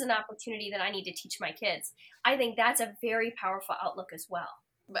this is an opportunity that I need to teach my kids. I think that's a very powerful outlook as well.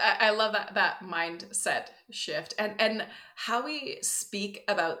 I love that mindset shift, and how we speak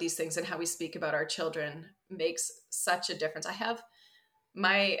about these things and how we speak about our children makes such a difference. Everyone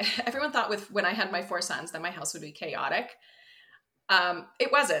thought when I had my 4 sons that my house would be chaotic.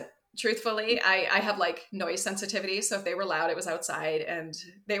 It wasn't. Truthfully, I have noise sensitivity. So if they were loud, it was outside, and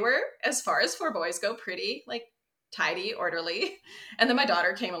they were, as far as 4 boys go, pretty tidy, orderly. And then my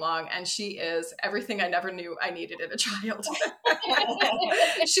daughter came along and she is everything I never knew I needed in a child.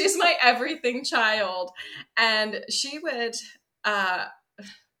 She's my everything child. And she would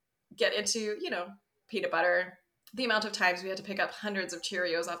get into, peanut butter. The amount of times we had to pick up hundreds of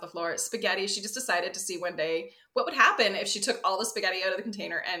Cheerios off the floor, spaghetti. She just decided to see one day what would happen if she took all the spaghetti out of the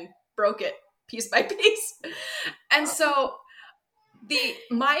container and broke it piece by piece. And so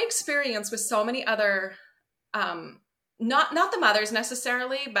my experience with so many other not the mothers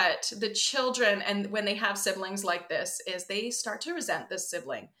necessarily, but the children, and when they have siblings like this, is they start to resent this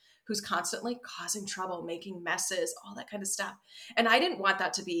sibling who's constantly causing trouble, making messes, all that kind of stuff. And I didn't want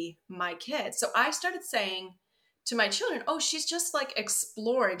that to be my kid. So I started saying to my children, oh, she's just like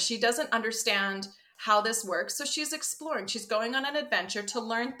exploring. She doesn't understand how this works. So she's exploring. She's going on an adventure to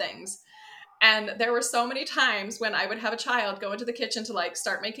learn things. And there were so many times when I would have a child go into the kitchen to like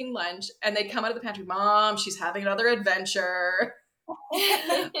start making lunch, and they'd come out of the pantry, Mom, she's having another adventure.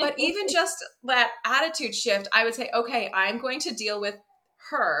 But even just that attitude shift, I would say, okay, I'm going to deal with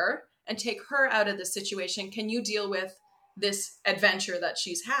her and take her out of this situation. Can you deal with this adventure that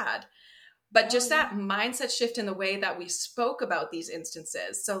she's had? But just that mindset shift in the way that we spoke about these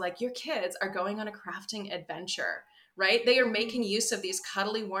instances. So like your kids are going on a crafting adventure, right? They are making use of these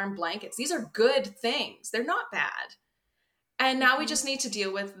cuddly warm blankets. These are good things. They're not bad. And now we just need to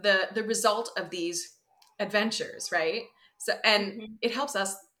deal with the result of these adventures, right? So, and it helps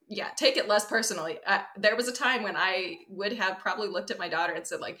us, take it less personally. There was a time when I would have probably looked at my daughter and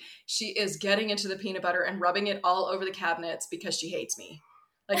said like, she is getting into the peanut butter and rubbing it all over the cabinets because she hates me.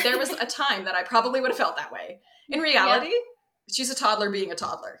 Like there was a time that I probably would have felt that way. In reality, she's a toddler being a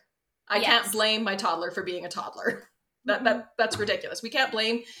toddler. I can't blame my toddler for being a toddler. That's ridiculous. We can't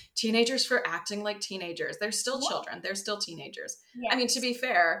blame teenagers for acting like teenagers. They're still children. They're still teenagers. Yes. I mean, to be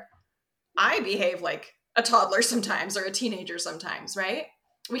fair, I behave like a toddler sometimes or a teenager sometimes, right?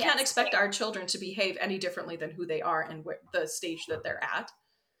 We can't expect our children to behave any differently than who they are and the stage that they're at.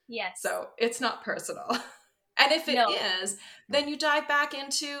 Yes. So it's not personal. And if it is, then you dive back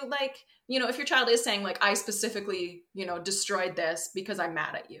into like, if your child is saying like, I specifically, destroyed this because I'm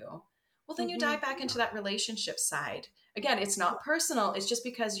mad at you. Well, then you dive back into that relationship side. Again, it's not personal. It's just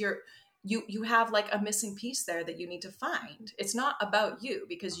because you have like a missing piece there that you need to find. It's not about you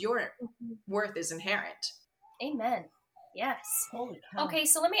because your worth is inherent. Amen. Yes. Holy cow. Okay,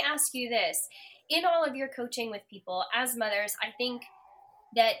 so let me ask you this. In all of your coaching with people as mothers, I think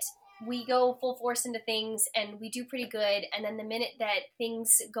that we go full force into things and we do pretty good. And then the minute that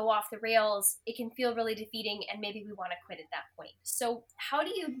things go off the rails, it can feel really defeating and maybe we want to quit at that point. So how do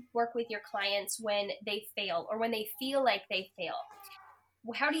you work with your clients when they fail or when they feel like they fail?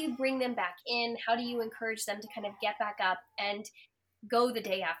 How do you bring them back in? How do you encourage them to kind of get back up and go the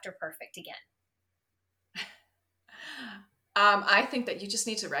day after perfect again? I think that you just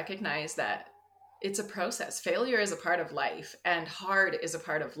need to recognize that it's a process. Failure is a part of life and hard is a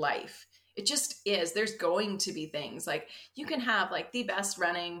part of life. It just is. There's going to be things like you can have like the best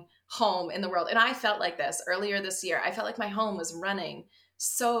running home in the world. And I felt like this earlier this year. I felt like my home was running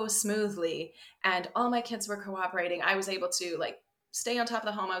so smoothly and all my kids were cooperating. I was able to like stay on top of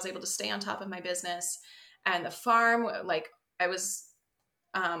the home. I was able to stay on top of my business and the farm. Like I was,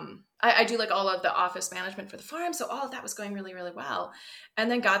 I do like all of the office management for the farm. So all of that was going really, really well. And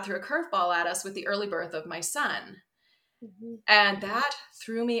then God threw a curveball at us with the early birth of my son. And that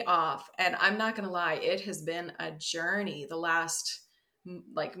threw me off. And I'm not going to lie, it has been a journey the last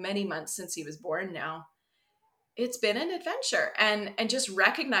like many months since he was born now. It's been an adventure and just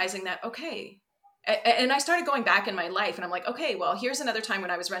recognizing that, okay. And I started going back in my life and I'm like, okay, well, here's another time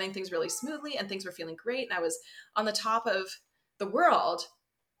when I was running things really smoothly and things were feeling great. And I was on the top of the world.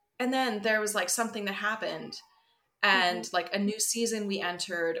 And then there was like something that happened and like a new season we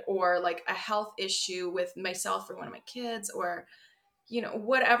entered or like a health issue with myself or one of my kids or,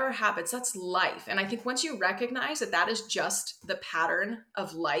 whatever happens, that's life. And I think once you recognize that that is just the pattern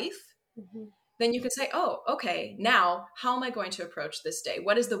of life, then you can say, oh, okay, now how am I going to approach this day?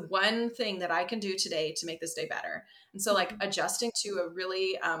 What is the one thing that I can do today to make this day better? And so like adjusting to a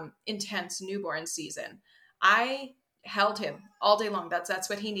really intense newborn season, I held him all day long. That's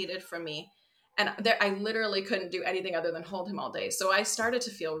what he needed from me. And I literally couldn't do anything other than hold him all day. So I started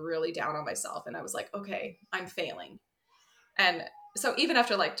to feel really down on myself and I was like, okay, I'm failing. And so even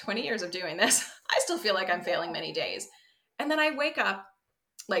after like 20 years of doing this, I still feel like I'm failing many days. And then I wake up,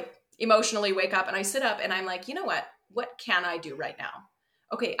 like emotionally wake up and I sit up and I'm like, you know what can I do right now?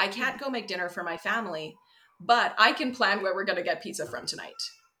 Okay, I can't go make dinner for my family, but I can plan where we're going to get pizza from tonight.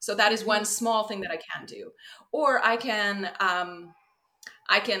 So that is one small thing that I can do. Or I can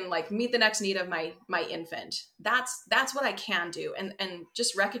like meet the next need of my infant. That's what I can do. And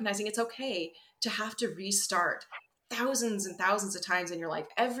just recognizing it's okay to have to restart thousands and thousands of times in your life.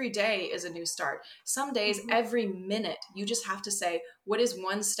 Every day is a new start. Some days, every minute, you just have to say, what is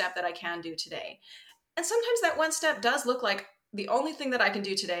one step that I can do today? And sometimes that one step does look like the only thing that I can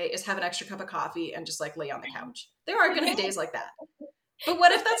do today is have an extra cup of coffee and just like lay on the couch. There are going to be days like that. But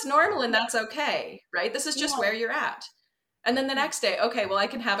what if that's normal and that's okay, right? This is just where you're at. And then the next day, okay, well, I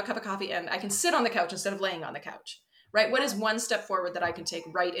can have a cup of coffee and I can sit on the couch instead of laying on the couch, right? What is one step forward that I can take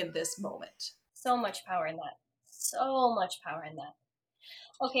right in this moment? So much power in that. So much power in that.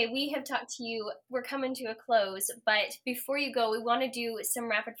 Okay, we have talked to you. We're coming to a close, but before you go, we want to do some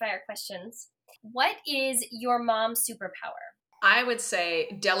rapid fire questions. What is your mom's superpower? I would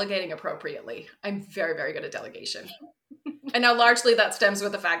say delegating appropriately. I'm very, very good at delegation. And now largely that stems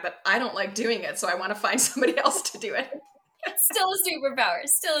with the fact that I don't like doing it, so I want to find somebody else to do it. Still a superpower.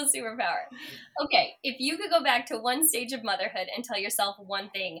 Still a superpower. Okay, if you could go back to one stage of motherhood and tell yourself one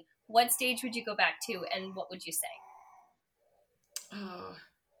thing, what stage would you go back to and what would you say? Oh,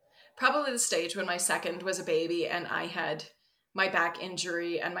 probably the stage when my second was a baby and I had my back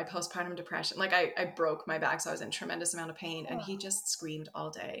injury and my postpartum depression. Like I broke my back, so I was in a tremendous amount of pain and he just screamed all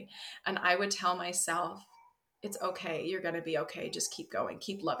day. And I would tell myself, it's okay. You're going to be okay. Just keep going.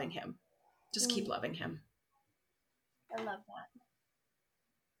 Keep loving him. Just keep loving him. I love that.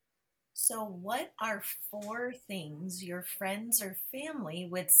 So what are 4 things your friends or family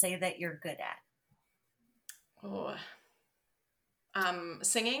would say that you're good at? Oh,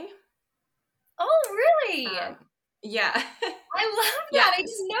 singing. Oh, really? Yeah. I love that. I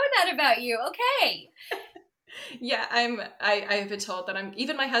didn't know that about you. Okay. Yeah, I've been told that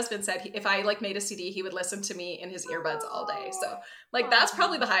even my husband said if I like made a CD, he would listen to me in his earbuds all day. So like that's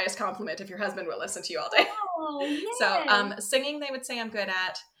probably the highest compliment if your husband will listen to you all day. Oh, yes. So singing, they would say I'm good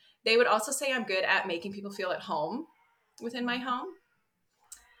at. They would also say I'm good at making people feel at home within my home.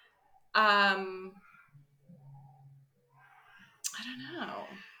 I don't know.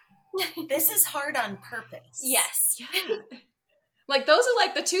 This is hard on purpose. Yes. Yeah. Like those are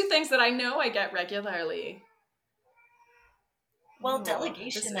like the 2 things that I know I get regularly. Well,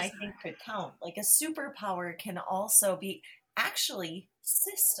 delegation, I think, could count. Like a superpower can also be actually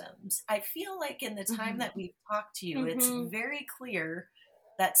systems. I feel like in the time that we've talked to you, it's very clear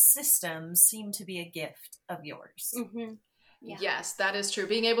that systems seem to be a gift of yours. Yeah. Yes, that is true.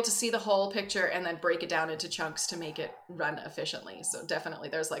 Being able to see the whole picture and then break it down into chunks to make it run efficiently. So definitely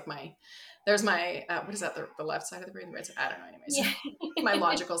there's my what is that? The left side of the brain, the right side? I don't know anyways. Yeah. My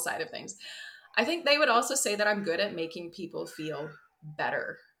logical side of things. I think they would also say that I'm good at making people feel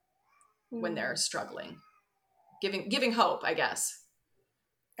better when they're struggling. Giving hope, I guess.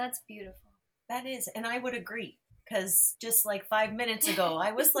 That's beautiful. That is, and I would agree. Because just like 5 minutes ago,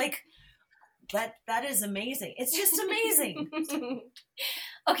 I was like, that is amazing. It's just amazing.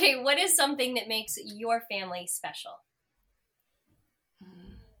 Okay, what is something that makes your family special?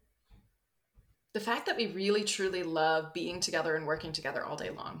 The fact that we really, truly love being together and working together all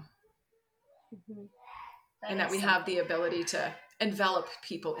day long. And that we have the ability to envelop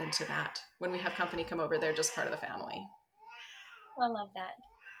people into that. When we have company come over, they're just part of the family. I love that.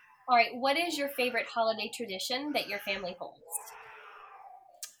 All right, what is your favorite holiday tradition that your family holds?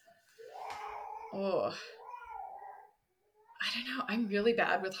 Oh, I don't know. I'm really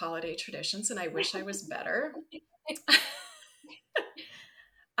bad with holiday traditions and I wish I was better.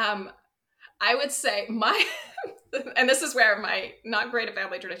 I would say and this is where my not great at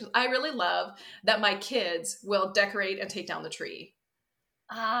family traditions, I really love that my kids will decorate and take down the tree.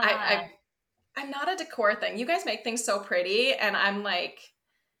 I'm not a decor thing. You guys make things so pretty and I'm like,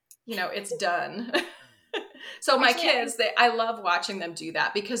 it's done. So my kids, I love watching them do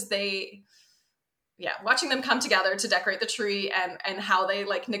that because watching them come together to decorate the tree and how they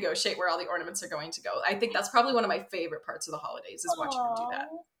like negotiate where all the ornaments are going to go. I think that's probably one of my favorite parts of the holidays is watching them do that.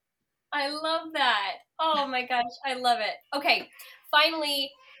 I love that. Oh my gosh, I love it. Okay, finally,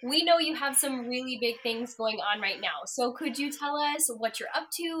 we know you have some really big things going on right now. So could you tell us what you're up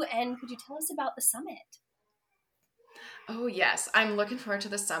to and could you tell us about the summit? Oh, yes. I'm looking forward to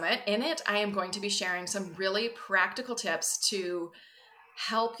the summit. In it, I am going to be sharing some really practical tips to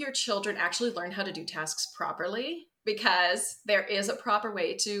help your children actually learn how to do tasks properly because there is a proper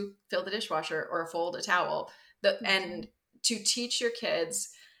way to fill the dishwasher or fold a towel and to teach your kids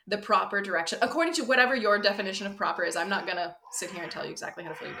the proper direction according to whatever your definition of proper is. I'm not going to sit here and tell you exactly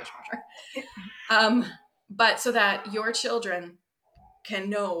how to fill your dishwasher. But so that your children can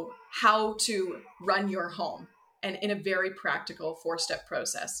know how to run your home and in a very practical 4-step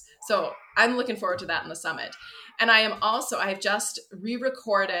process. So I'm looking forward to that in the summit. And I've just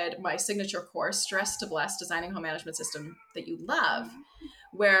re-recorded my signature course, Stress to Bless, Designing Home Management System That You Love,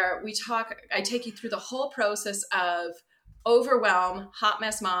 where I take you through the whole process of overwhelm, hot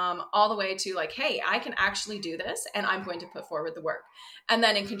mess mom, all the way to like, hey, I can actually do this and I'm going to put forward the work. And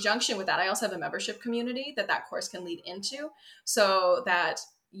then in conjunction with that, I also have a membership community that course can lead into so that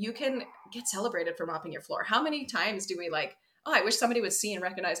you can get celebrated for mopping your floor. How many times do we like, oh, I wish somebody would see and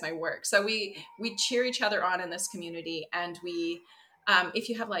recognize my work. So we cheer each other on in this community. And we, if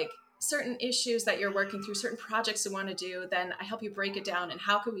you have like certain issues that you're working through, certain projects you want to do, then I help you break it down and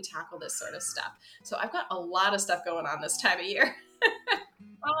how can we tackle this sort of stuff. So I've got a lot of stuff going on this time of year.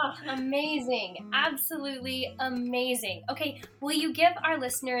 Oh, amazing. Absolutely amazing. Okay, will you give our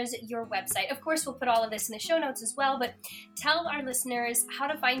listeners your website? Of course, we'll put all of this in the show notes as well, but tell our listeners how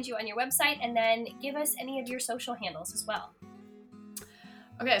to find you on your website and then give us any of your social handles as well.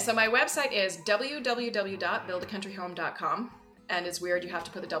 Okay, so my website is www.buildacountryhome.com. And it's weird, you have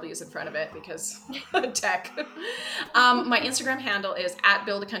to put the W's in front of it because tech. My Instagram handle is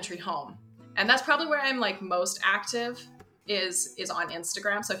 @buildacountryhome. And that's probably where I'm like most active is on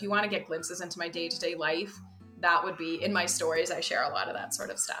Instagram. So if you want to get glimpses into my day-to-day life, that would be in my stories. I share a lot of that sort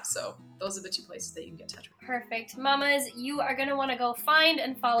of stuff. So those are the two places that you can get in touch with. Perfect. Mamas, you are going to want to go find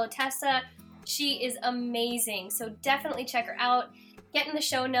and follow Tessa. She is amazing. So definitely check her out. Get in the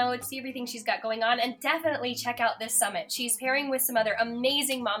show notes, see everything she's got going on, and definitely check out this summit. She's pairing with some other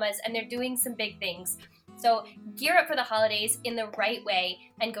amazing mamas, and they're doing some big things. So gear up for the holidays in the right way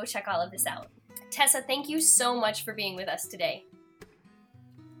and go check all of this out. Tessa, thank you so much for being with us today.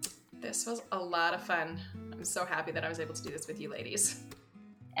 This was a lot of fun. I'm so happy that I was able to do this with you ladies.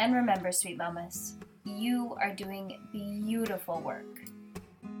 And remember, sweet mamas, you are doing beautiful work.